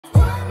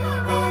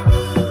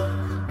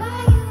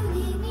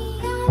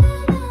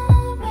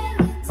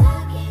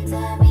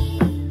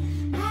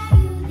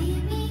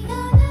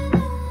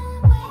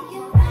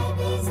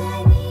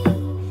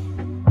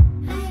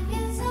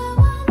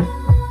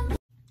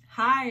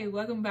Hi,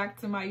 welcome back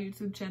to my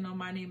YouTube channel.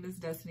 My name is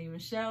Destiny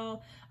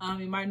Michelle.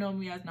 You might know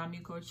me as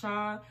Namiko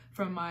Cha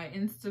from my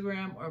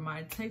Instagram or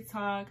my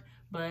TikTok,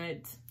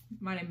 but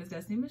my name is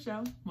Destiny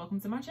Michelle.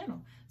 Welcome to my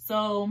channel.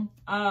 So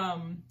I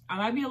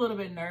might be a little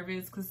bit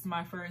nervous because it's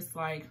my first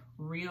like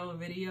real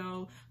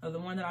video. The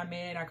one that I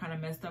made, I kind of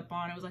messed up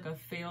on. It was like a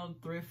failed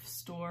thrift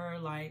store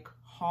like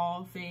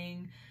haul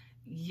thing.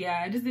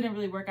 Yeah, it just didn't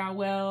really work out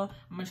well.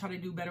 I'm gonna try to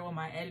do better with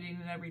my editing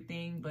and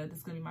everything, but this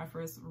is gonna be my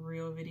first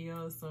real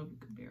video, so if you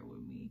could bear with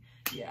me.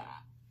 Yeah,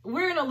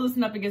 we're gonna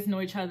loosen up and get to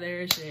know each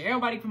other. Shit,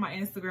 everybody from my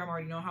Instagram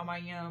already know how I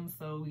am,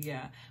 so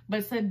yeah.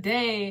 But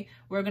today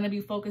we're gonna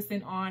be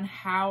focusing on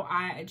how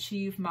I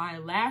achieve my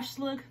lash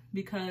look,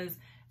 because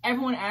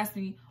everyone asks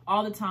me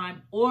all the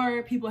time,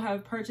 or people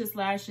have purchased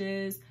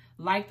lashes,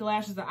 like the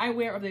lashes that I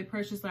wear, or they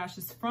purchase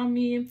lashes from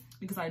me,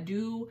 because I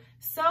do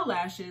sell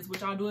lashes,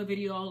 which I'll do a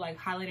video like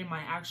highlighting my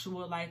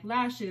actual like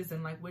lashes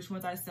and like which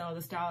ones I sell,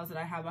 the styles that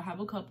I have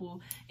a couple,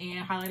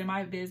 and highlighting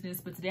my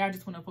business. But today I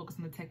just want to focus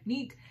on the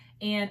technique.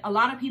 And a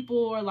lot of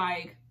people are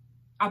like,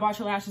 I bought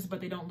your lashes, but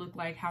they don't look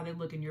like how they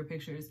look in your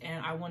pictures.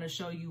 And I want to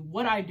show you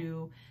what I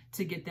do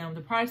to get them,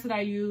 the products that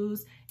I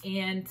use.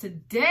 And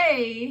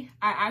today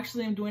I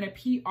actually am doing a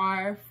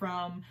PR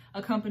from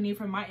a company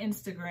from my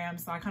Instagram.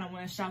 So I kind of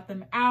want to shout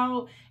them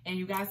out, and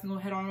you guys can go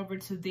head on over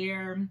to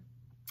their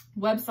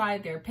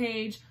website, their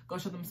page, go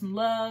show them some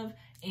love,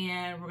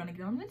 and we're going to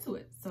get on into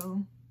it.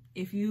 So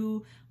if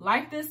you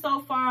like this so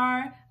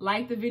far,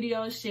 like the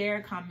video,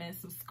 share, comment,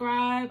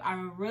 subscribe. I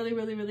really,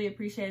 really, really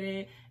appreciate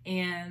it.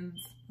 And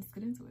let's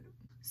get into it.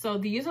 So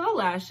these are the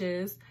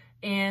lashes,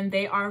 and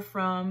they are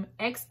from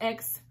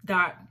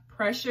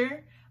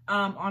xx.pressure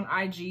on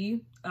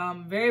IG.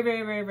 Very,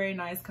 very, very, very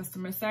nice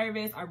customer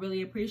service. I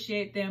really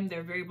appreciate them.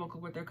 They're very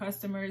vocal with their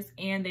customers,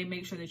 and they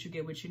make sure that you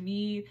get what you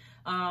need.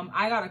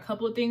 I got a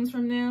couple of things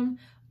from them.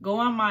 Go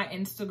on my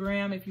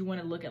Instagram if you want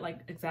to look at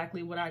like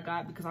exactly what I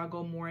got, because I'll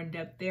go more in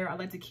depth there. I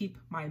like to keep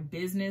my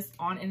business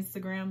on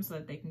Instagram so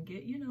that they can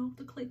get, you know,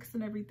 the clicks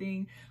and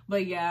everything.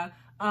 But yeah,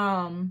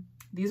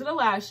 these are the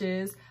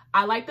lashes.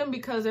 I like them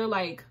because they're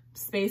like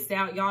spaced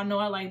out. Y'all know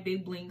I like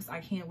big blinks. I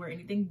can't wear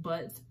anything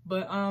but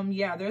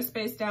yeah, they're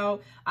spaced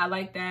out. I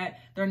like that.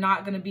 They're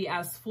not going to be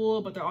as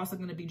full, but they're also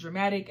going to be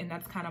dramatic, and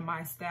that's kind of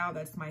my style.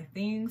 That's my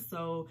thing.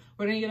 So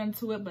we're going to get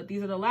into it, but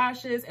these are the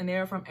lashes, and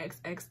they're from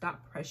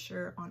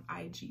xx.pressure on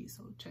IG,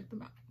 so check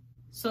them out.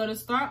 So to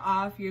start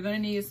off, you're going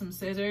to need some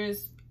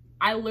scissors.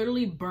 I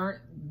literally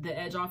burnt the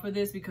edge off of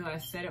this because I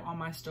set it on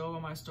my stove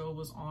when my stove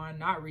was on.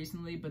 Not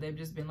recently, but they've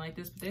just been like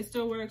this, but they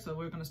still work, so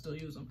we're going to still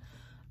use them.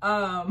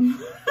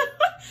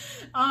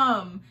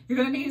 You're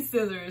gonna need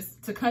scissors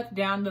to cut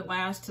down the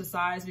lash to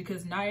size,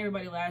 because not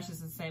everybody lash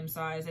is the same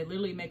size. They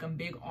literally make them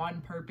big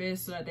on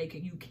purpose so that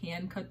you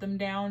can cut them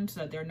down,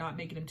 so that they're not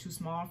making them too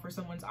small for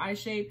someone's eye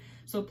shape.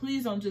 So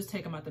please don't just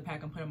take them out the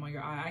pack and put them on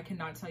your eye. I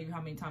cannot tell you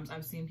how many times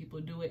I've seen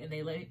people do it, and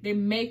they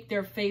make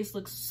their face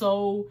look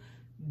so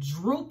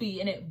droopy,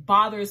 and it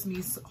bothers me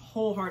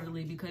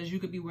wholeheartedly, because you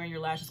could be wearing your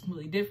lashes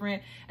completely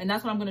different. And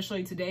that's what I'm going to show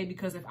you today,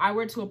 because if I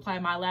were to apply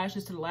my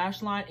lashes to the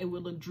lash line, it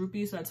would look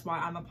droopy. So that's why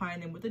I'm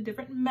applying them with a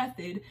different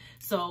method.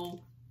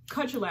 So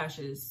cut your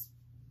lashes,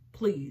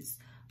 please.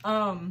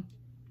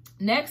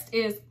 Next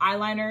is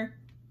eyeliner.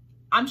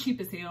 I'm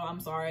cheap as hell, I'm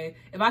sorry.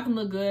 If I can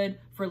look good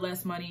for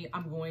less money,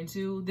 I'm going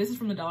to. This is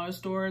from the dollar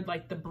store.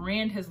 Like, the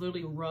brand has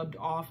literally rubbed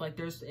off. Like,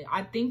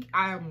 I think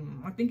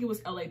it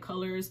was LA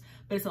Colors,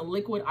 but it's a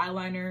liquid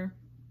eyeliner.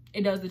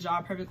 It does the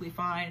job perfectly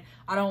fine.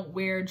 I don't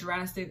wear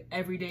drastic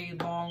everyday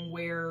long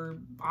wear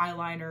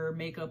eyeliner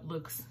makeup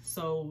looks.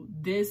 So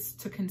this,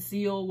 to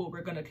conceal what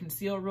we're gonna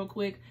conceal real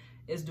quick,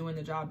 is doing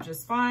the job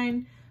just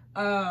fine.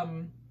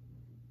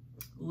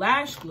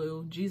 Lash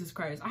glue, Jesus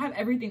Christ. I have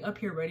everything up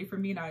here ready for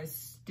me, and I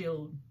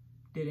still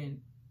didn't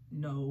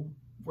know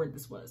where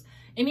this was.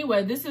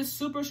 Anyway, this is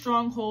super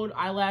strong hold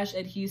eyelash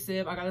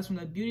adhesive. I got this from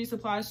the beauty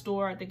supply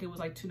store. I think it was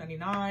like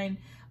 $2.99.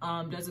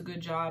 Does a good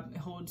job. It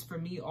holds for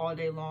me all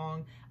day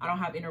long. I don't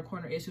have inner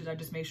corner issues. I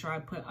just make sure I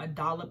put a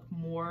dollop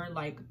more,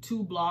 like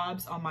 2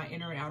 blobs on my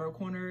inner and outer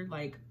corner,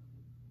 like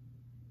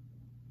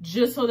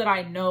just so that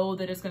I know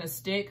that it's gonna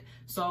stick.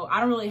 So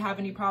I don't really have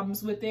any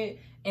problems with it.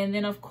 And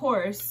then of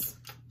course,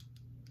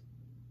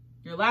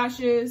 your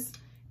lashes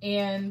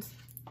and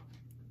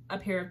a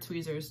pair of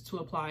tweezers to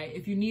apply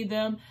if you need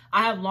them.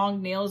 I have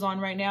long nails on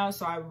right now,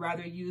 so I'd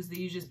rather use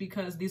these just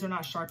because these are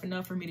not sharp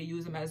enough for me to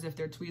use them as if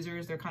they're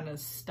tweezers. They're kind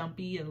of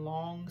stumpy and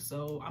long,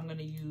 so I'm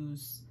gonna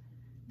use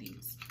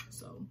these.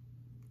 So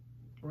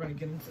we're gonna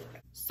get into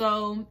it.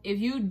 So if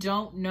you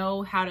don't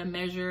know how to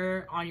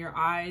measure on your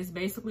eyes,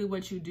 basically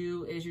what you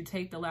do is you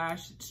take the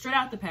lash straight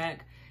out the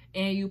pack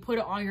and you put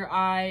it on your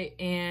eye.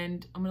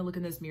 And I'm gonna look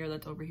in this mirror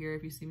that's over here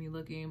if you see me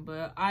looking,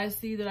 but I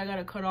see that I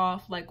gotta cut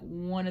off like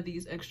one of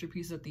these extra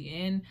pieces at the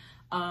end.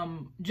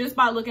 Just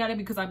by looking at it,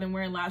 because I've been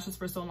wearing lashes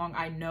for so long,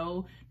 I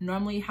know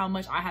normally how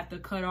much I have to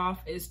cut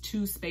off is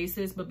 2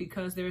 spaces, but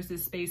because there's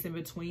this space in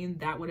between,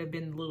 that would have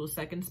been the little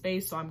second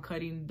space. So I'm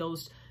cutting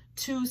those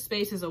 2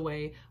 spaces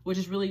away, which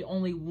is really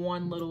only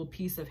one little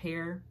piece of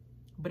hair.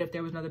 but if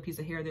there was another piece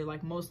of hair there,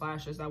 like most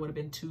lashes, that would have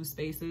been 2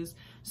 spaces.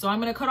 So I'm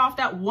gonna cut off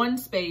that 1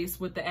 space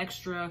with the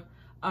extra,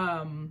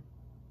 I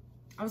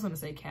was gonna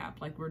say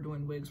cap, like we're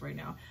doing wigs right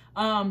now.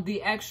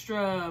 The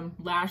extra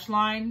lash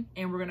line,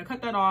 and we're gonna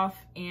cut that off,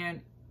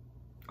 and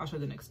I'll show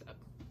you the next step.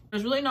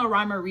 There's really no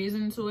rhyme or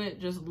reason to it.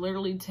 Just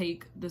literally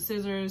take the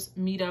scissors,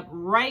 meet up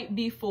right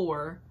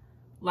before,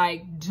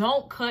 like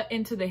don't cut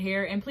into the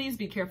hair, and please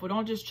be careful.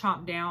 Don't just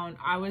chomp down.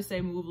 I would say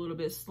move a little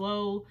bit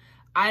slow.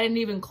 I didn't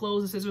even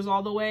close the scissors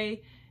all the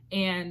way,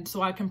 and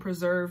so I can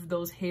preserve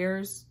those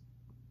hairs.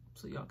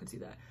 So y'all can see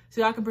that.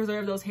 So I can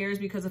preserve those hairs,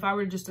 because if I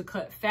were just to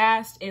cut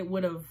fast, it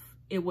wouldn't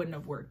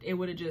have worked. It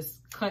would have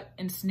just cut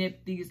and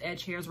snipped these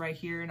edge hairs right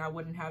here, and I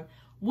wouldn't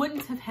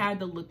have had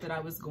the look that I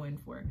was going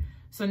for.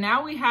 So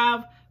now we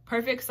have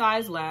perfect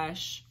size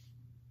lash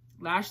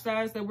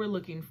size that we're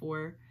looking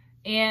for.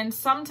 And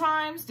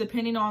sometimes,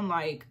 depending on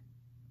like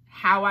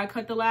how I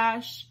cut the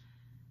lash,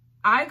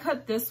 I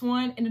cut this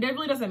one, and it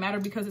really doesn't matter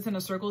because it's in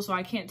a circle, so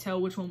I can't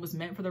tell which one was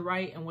meant for the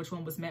right and which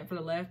one was meant for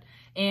the left.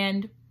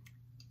 And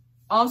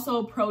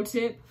also, pro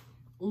tip,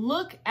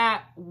 look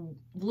at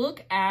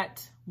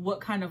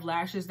what kind of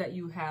lashes that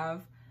you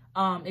have.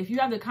 If you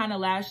have the kind of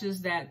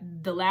lashes that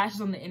the lashes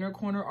on the inner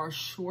corner are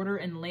shorter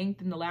in length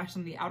than the lashes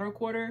on the outer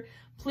corner,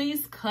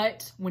 please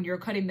cut when you're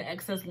cutting the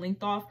excess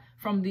length off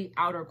from the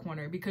outer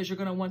corner, because you're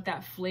going to want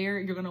that flare.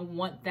 You're going to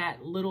want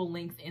that little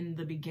length in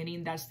the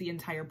beginning. That's the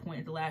entire point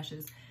of the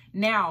lashes.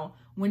 Now,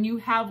 when you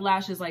have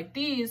lashes like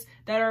these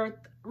that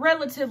are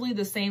relatively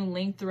the same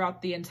length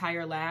throughout the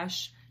entire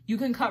lash, you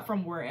can cut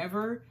from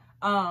wherever.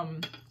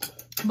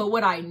 But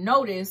what I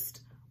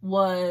noticed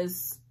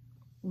was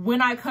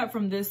when I cut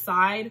from this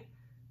side,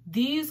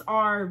 these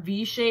are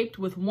V-shaped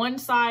with one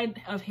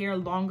side of hair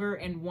longer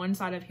and one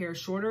side of hair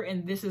shorter,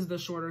 and this is the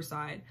shorter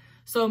side.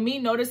 So me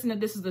noticing that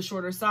this is the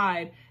shorter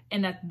side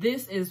and that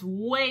this is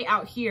way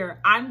out here,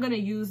 I'm going to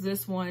use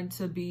this one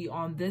to be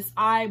on this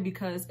eye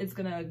because it's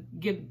going to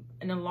give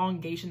an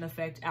elongation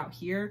effect out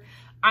here.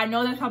 I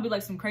know that's probably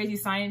like some crazy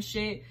science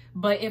shit,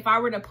 but if I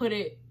were to put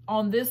it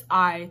on this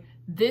eye,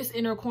 this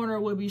inner corner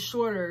would be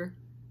shorter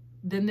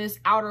than this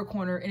outer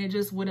corner, and it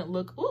just wouldn't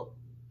look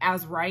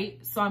as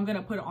right. So I'm going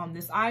to put it on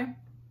this eye.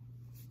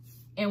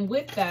 And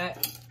with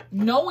that,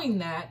 knowing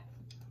that,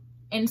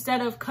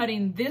 instead of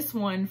cutting this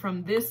one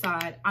from this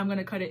side, I'm going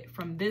to cut it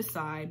from this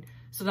side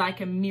so that I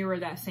can mirror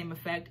that same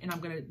effect, and I'm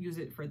going to use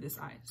it for this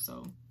eye.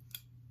 So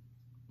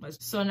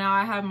now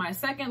I have my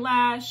second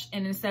lash,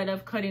 and instead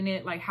of cutting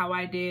it like how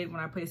I did when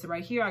I placed it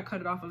right here, I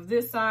cut it off of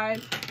this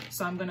side.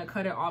 So I'm going to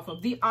cut it off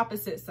of the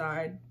opposite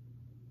side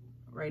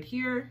right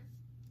here.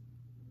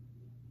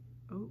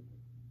 Ooh.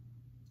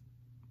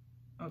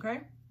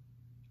 Okay.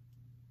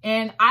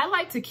 And I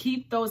like to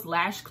keep those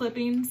lash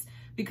clippings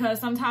because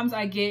sometimes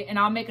I get, and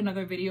I'll make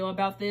another video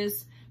about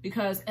this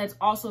because it's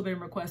also been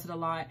requested a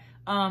lot.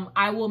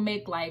 I will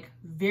make like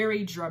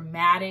very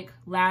dramatic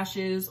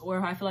lashes, or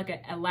if I feel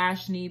like a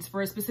lash needs,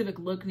 for a specific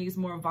look, needs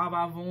more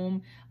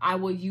va-va-voom, I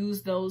will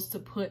use those to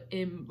put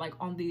in like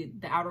on the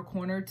outer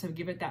corner to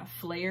give it that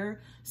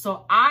flare.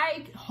 So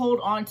I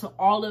hold on to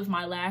all of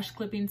my lash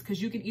clippings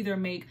because you can either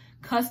make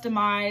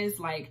customized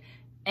like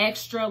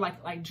extra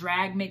like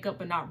drag makeup,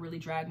 but not really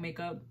drag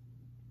makeup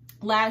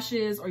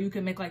lashes, or you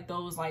can make like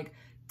those like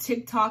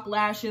TikTok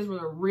lashes where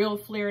they're real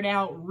flared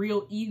out,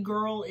 real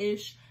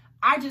e-girl-ish.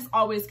 I just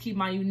always keep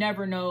mine. You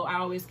never know. I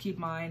always keep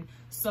mine.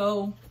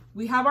 So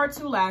we have our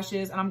 2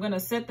 lashes, and I'm going to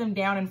set them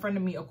down in front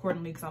of me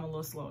accordingly because I'm a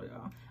little slow,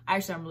 y'all.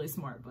 Actually, I'm really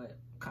smart, but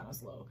kind of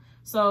slow.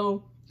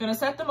 So I'm going to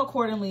set them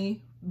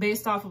accordingly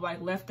based off of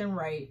like left and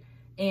right.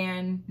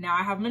 And now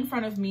I have them in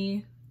front of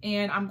me,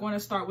 and I'm going to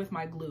start with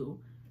my glue.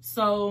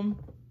 So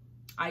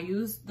I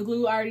use the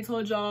glue. I already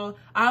told y'all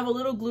I have a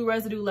little glue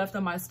residue left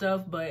on my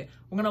stuff, but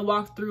we're gonna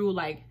walk through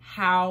like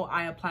how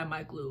I apply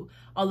my glue.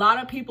 A lot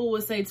of people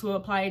would say to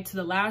apply it to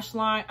the lash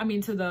line,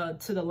 to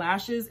the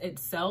lashes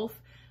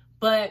itself,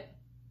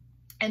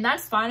 and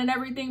that's fine and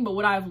everything, but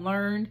what I've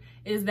learned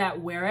is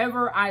that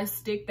wherever I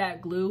stick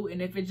that glue,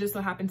 and if it just so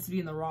happens to be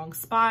in the wrong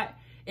spot,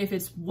 if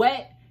it's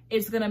wet,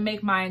 it's gonna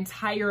make my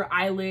entire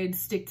eyelid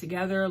stick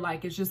together.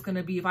 Like it's just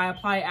gonna be, if I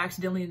apply it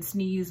accidentally and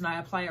sneeze and I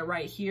apply it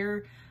right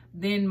here,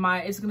 then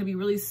it's gonna be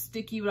really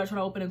sticky when I try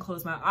to open and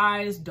close my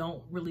eyes.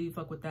 Don't really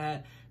fuck with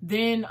that.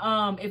 Then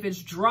if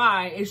it's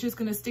dry, it's just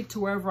gonna stick to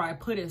wherever I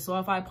put it. So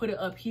if I put it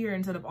up here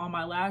instead of on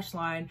my lash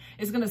line,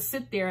 it's gonna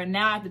sit there, and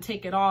now I have to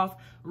take it off,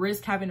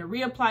 risk having to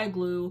reapply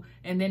glue,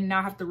 and then now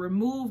I have to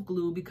remove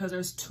glue because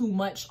there's too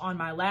much on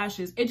my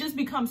lashes. It just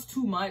becomes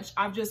too much.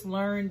 I've just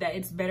learned that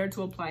it's better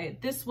to apply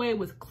it this way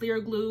with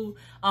clear glue.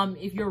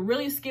 If you're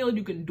really skilled,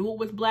 you can do it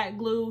with black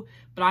glue,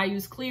 but I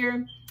use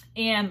clear.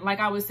 And like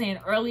I was saying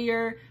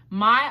earlier,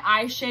 my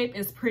eye shape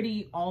is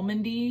pretty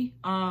almondy.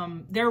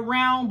 They're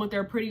round, but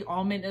they're pretty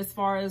almond as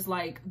far as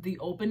like the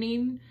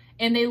opening,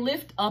 and they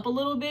lift up a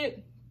little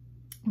bit.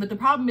 But the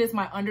problem is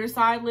my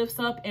underside lifts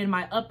up and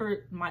my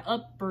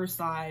upper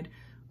side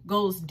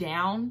goes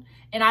down,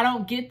 and I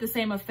don't get the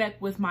same effect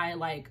with my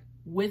like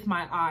with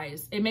my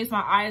eyes. It makes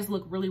my eyes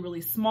look really,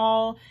 really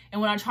small.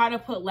 And when I try to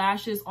put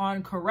lashes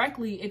on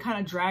correctly, it kind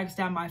of drags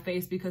down my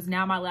face because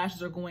now my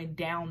lashes are going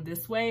down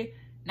this way.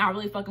 Not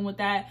really fucking with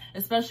that,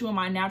 especially when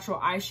my natural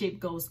eye shape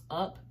goes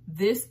up.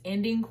 This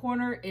ending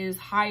corner is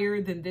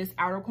higher than this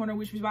outer corner,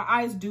 which means my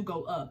eyes do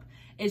go up.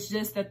 It's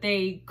just that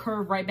they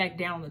curve right back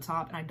down on the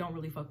top, and I don't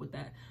really fuck with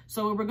that.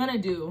 So what we're gonna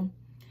do,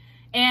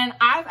 and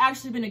I've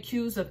actually been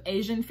accused of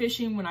Asian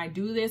fishing when I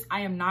do this.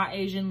 I am not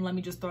Asian, let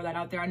me just throw that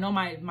out there. I know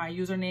my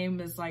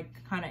username is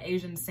like kind of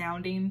Asian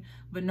sounding,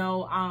 but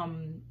no,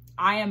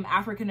 I am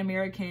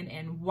African-American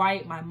and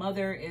white. My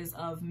mother is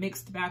of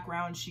mixed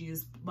background. She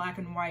is black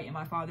and white, and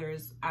my father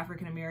is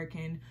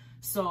African-American.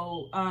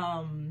 So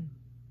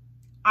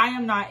I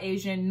am not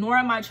Asian, nor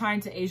am I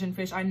trying to Asian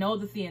fish. I know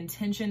that the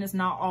intention is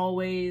not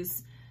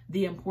always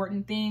the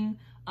important thing,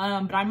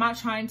 but I'm not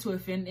trying to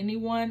offend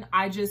anyone.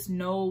 I just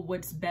know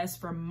what's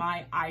best for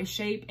my eye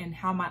shape and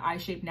how my eye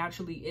shape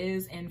naturally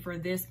is. And for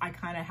this, I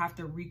kind of have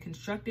to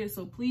reconstruct it.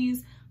 So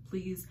please,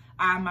 please,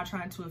 I'm not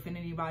trying to offend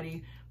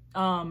anybody.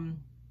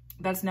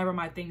 That's never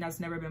my thing. That's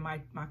never been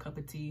my cup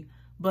of tea.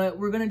 But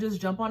we're going to just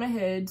jump on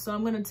ahead. So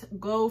I'm going to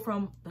go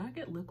from, did I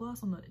get lip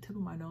gloss on the tip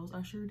of my nose?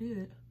 I sure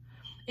did.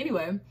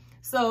 Anyway,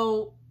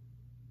 so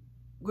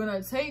we're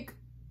going to take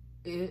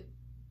it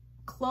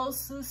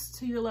closest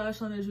to your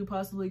lash line as you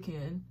possibly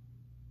can.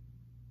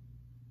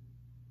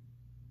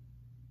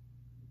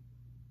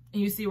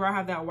 And you see where I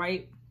have that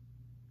white?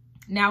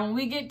 Now, when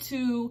we get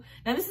to,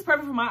 now this is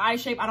perfect for my eye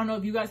shape. I don't know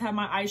if you guys have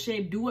my eye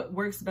shape. Do what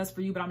works best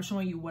for you, but I'm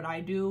showing you what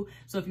I do.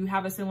 So if you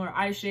have a similar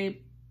eye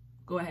shape,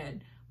 go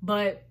ahead.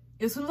 But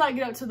as soon as I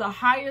get up to the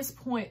highest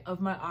point of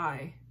my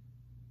eye,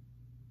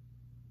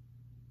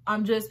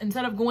 I'm just,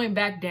 instead of going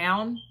back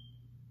down,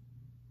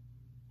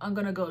 I'm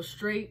gonna go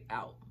straight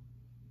out.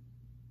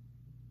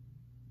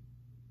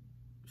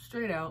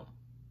 Straight out,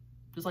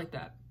 just like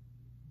that.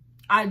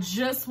 I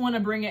just wanna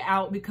bring it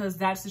out because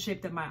that's the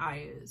shape that my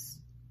eye is.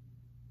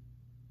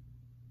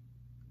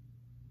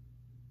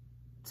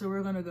 So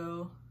we're gonna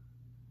go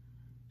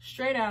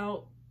straight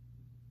out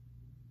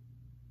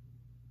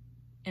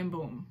and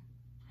boom.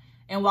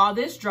 And while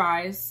this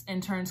dries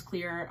and turns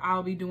clear,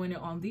 I'll be doing it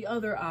on the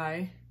other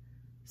eye.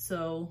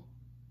 So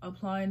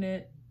applying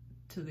it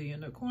to the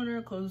inner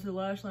corner, close to the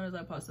lash line as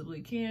I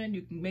possibly can.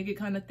 You can make it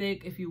kind of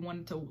thick if you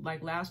want it to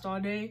like last all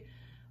day.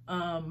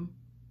 I'm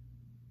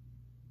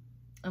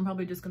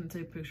probably just gonna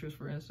take pictures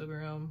for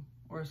Instagram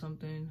or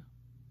something.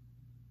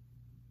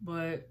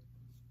 But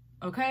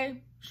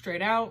okay,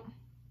 straight out.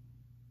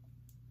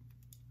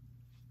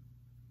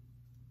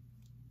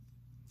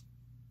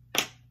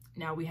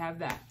 Now we have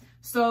that.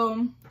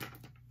 So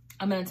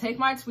I'm gonna take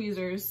my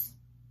tweezers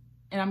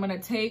and I'm gonna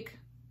take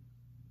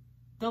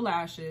the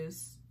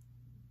lashes.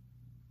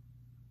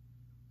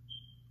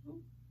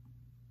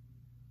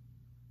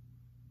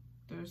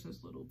 There's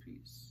this little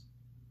piece.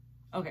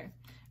 Okay,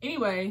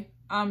 anyway,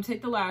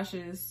 take the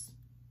lashes.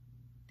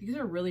 These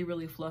are really,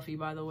 really fluffy,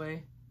 by the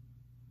way,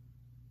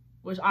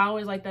 which I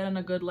always like that in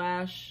a good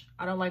lash.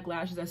 I don't like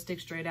lashes that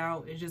stick straight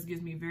out. It just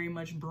gives me very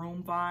much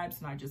broom vibes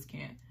and I just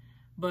can't.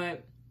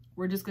 But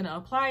we're just gonna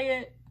apply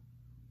it.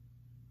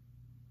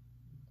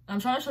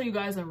 I'm trying to show you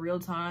guys in real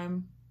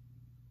time,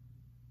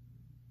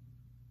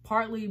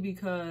 partly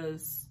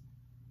because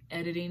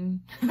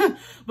editing,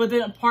 but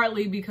then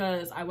partly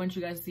because I want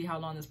you guys to see how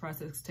long this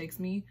process takes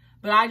me.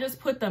 But I just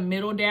put the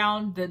middle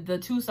down. The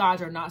two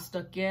sides are not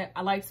stuck yet.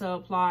 I like to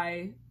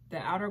apply the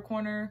outer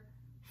corner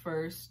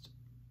first,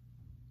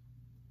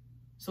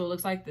 so it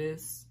looks like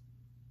this,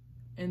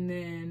 and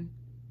then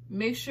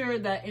make sure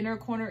that inner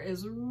corner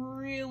is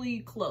really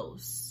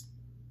close,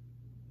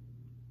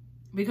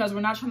 because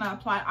we're not trying to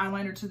apply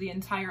eyeliner to the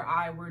entire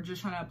eye. We're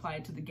just trying to apply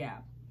it to the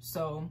gap.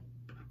 So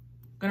I'm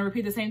gonna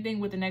repeat the same thing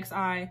with the next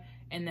eye.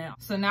 And then,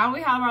 so now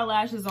we have our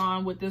lashes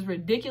on with this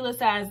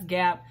ridiculous ass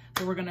gap,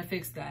 but we're gonna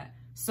fix that.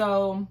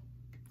 So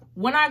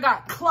when I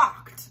got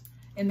clocked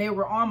and they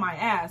were on my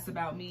ass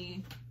about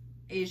me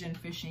Asian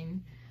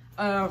fishing,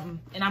 and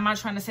I'm not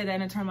trying to say that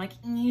in a term like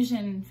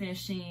Asian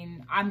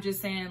fishing, I'm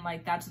just saying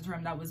like that's the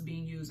term that was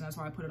being used, and that's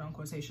why I put it on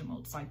quotation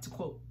marks, like to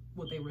quote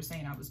what they were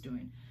saying I was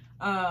doing.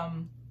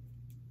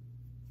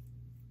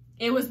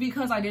 It was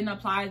because I didn't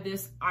apply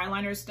this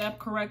eyeliner step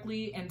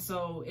correctly, and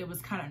so it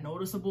was kind of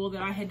noticeable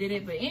that I had did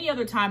it. But any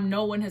other time,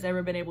 no one has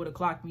ever been able to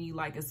clock me,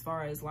 like as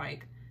far as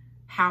like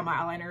how my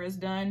eyeliner is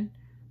done.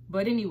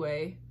 But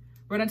anyway,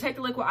 we're gonna take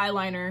the liquid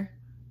eyeliner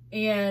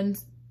and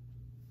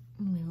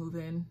let me move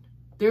in.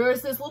 There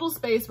is this little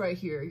space right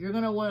here. You're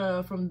gonna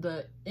wanna, from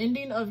the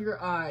ending of your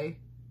eye,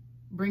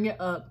 bring it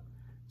up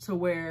to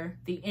where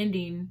the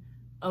ending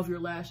of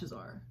your lashes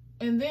are,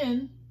 and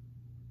then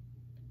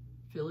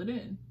fill it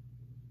in.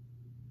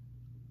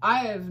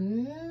 I have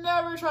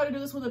never tried to do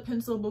this with a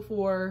pencil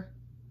before,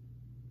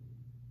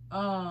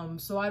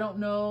 so I don't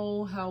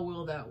know how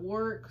well that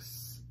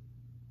works.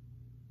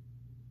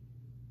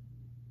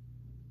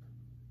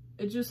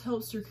 It just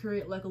helps to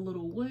create like a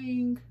little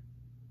wing.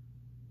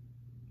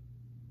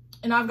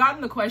 And I've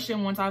gotten the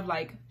question once I've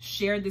like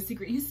shared the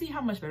secret. You see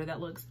how much better that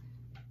looks?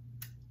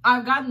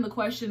 I've gotten the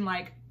question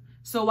like,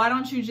 So why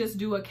don't you just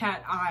do a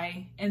cat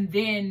eye and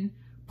then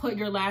put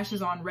your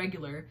lashes on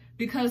regular?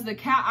 Because the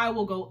cat eye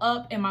will go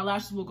up and my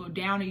lashes will go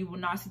down and you will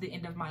not see the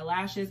end of my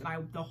lashes.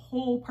 And the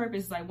whole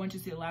purpose is I want you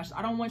to see the lashes.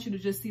 I don't want you to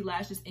just see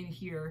lashes in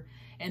here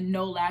and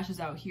no lashes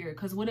out here,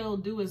 because what it'll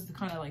do is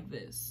kind of like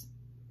this.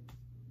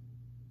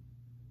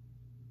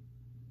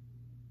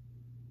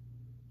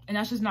 And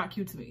that's just not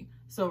cute to me.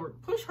 So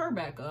push her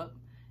back up.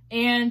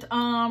 And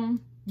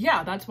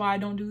yeah, that's why I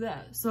don't do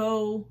that.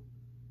 So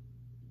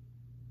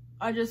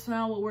I just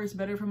found what works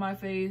better for my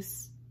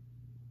face.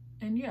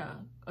 And yeah,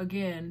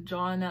 again,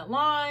 drawing that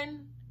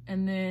line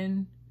and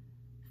then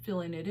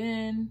filling it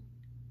in.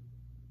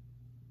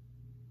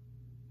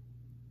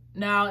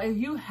 Now, if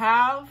you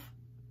have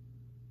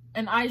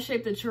an eye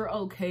shape that you're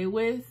okay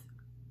with,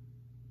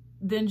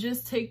 then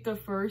just take the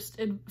first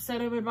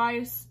set of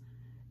advice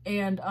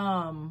and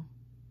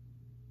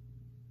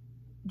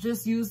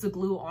just use the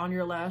glue on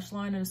your lash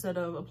line instead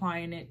of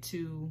applying it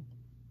to,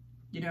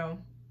 you know,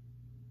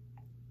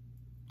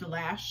 the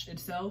lash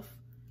itself.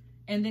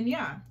 And then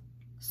yeah,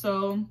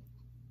 so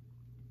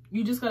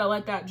you just gotta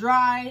let that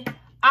dry.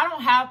 I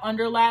don't have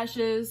under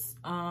lashes.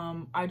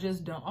 I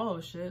just don't.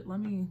 Oh shit, let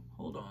me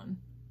hold on.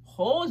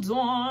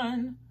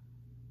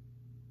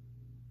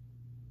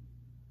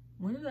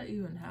 When did that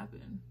even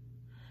happen?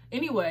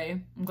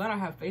 Anyway, I'm glad I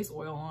have face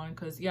oil on,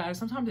 because yeah,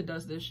 sometimes it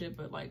does this shit,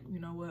 but like, you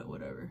know what,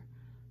 whatever.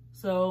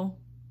 So,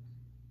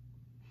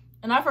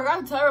 and I forgot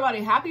to tell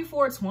everybody, happy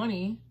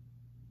 420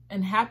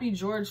 and happy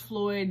George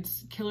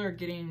Floyd's killer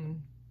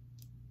getting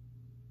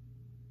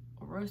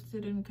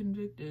arrested and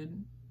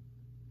convicted.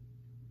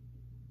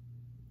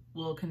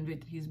 Well,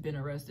 convicted, he's been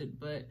arrested.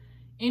 But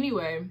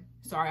anyway,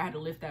 sorry, I had to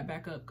lift that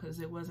back up because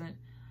it wasn't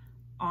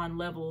on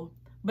level.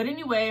 But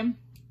anyway,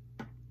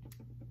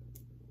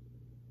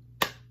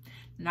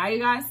 now you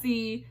guys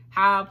see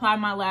how I apply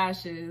my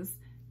lashes.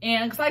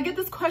 And because I get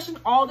this question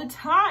all the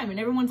time and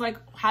everyone's like,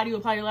 how do you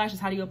apply your lashes?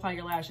 How do you apply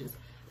your lashes?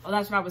 Well,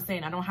 that's what I was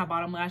saying. I don't have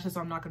bottom lashes,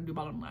 so I'm not going to do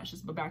bottom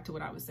lashes. But back to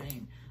what I was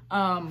saying.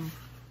 Yeah,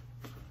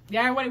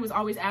 everybody was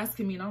always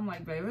asking me, and I'm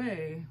like,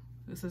 baby,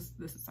 this is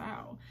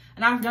how.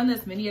 And I've done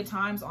this many a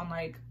times on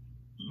like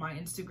my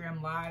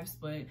Instagram lives,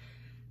 but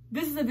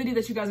this is a video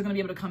that you guys are going to be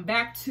able to come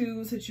back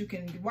to so that you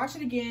can watch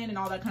it again and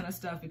all that kind of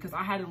stuff, because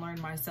I had to learn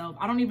myself.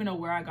 I don't even know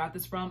where I got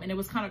this from, and it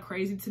was kind of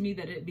crazy to me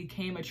that it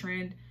became a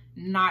trend.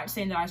 Not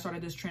saying that I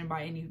started this trend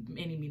by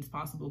any means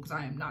possible, because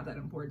I am not that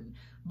important,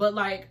 but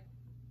like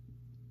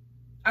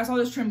I saw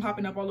this trend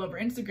popping up all over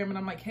Instagram and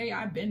I'm like, hey,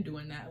 I've been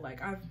doing that.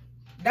 Like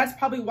that's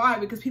probably why,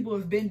 because people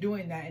have been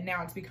doing that and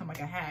now it's become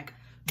like a hack.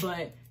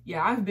 But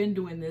yeah, I've been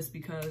doing this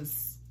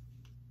because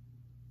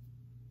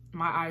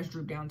my eyes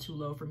droop down too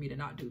low for me to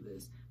not do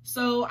this.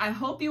 So I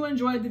hope you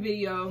enjoyed the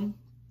video.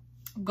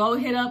 Go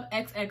hit up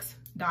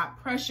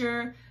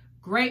xx.pressure.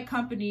 Great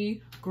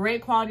company,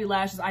 great quality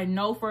lashes. I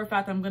know for a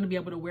fact I'm going to be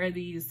able to wear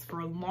these for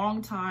a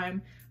long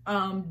time.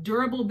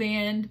 Durable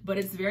band, but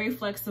it's very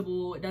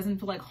flexible. It doesn't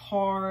feel like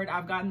hard.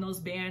 I've gotten those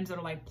bands that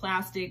are like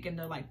plastic and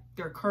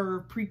they're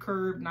curved,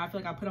 pre-curved, and I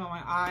feel like I put them on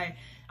my eye.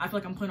 I feel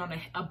like I'm putting on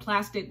a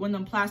plastic, one of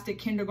them plastic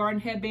kindergarten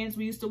headbands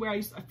we used to wear.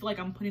 I feel like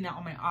I'm putting that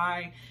on my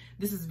eye.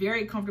 This is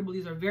very comfortable.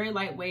 These are very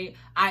lightweight.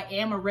 I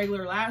am a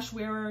regular lash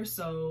wearer,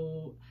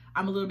 so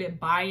I'm a little bit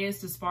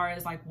biased as far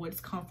as like what's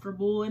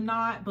comfortable and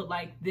not, but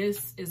like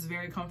this is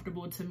very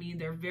comfortable to me.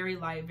 They're very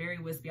light, very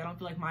wispy. I don't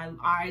feel like my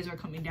eyes are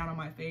coming down on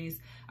my face.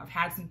 I've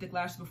had some thick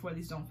lashes before.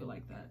 These don't feel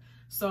like that.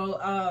 So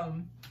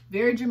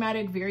very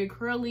dramatic, very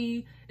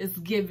curly. It's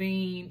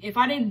giving, if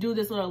I didn't do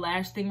this little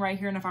lash thing right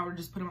here and if I were to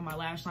just put them on my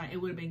lash line, it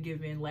would have been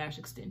giving lash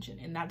extension,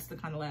 and that's the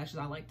kind of lashes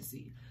I like to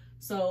see.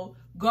 So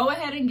go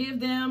ahead and give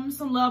them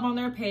some love on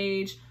their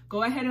page.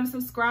 Go ahead and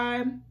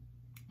subscribe.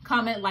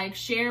 Comment, like,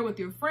 share with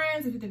your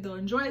friends if you think they'll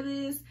enjoy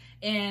this.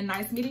 And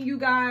nice meeting you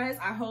guys.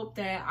 I hope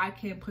that I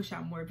can push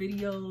out more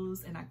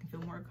videos and I can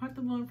feel more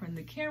comfortable in front of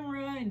the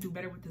camera and do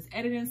better with this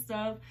editing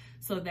stuff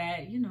so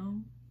that, you know,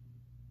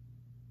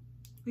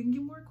 we can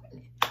get more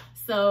equipment.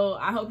 So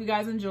I hope you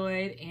guys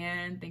enjoyed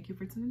and thank you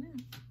for tuning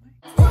in.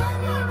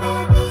 Bye.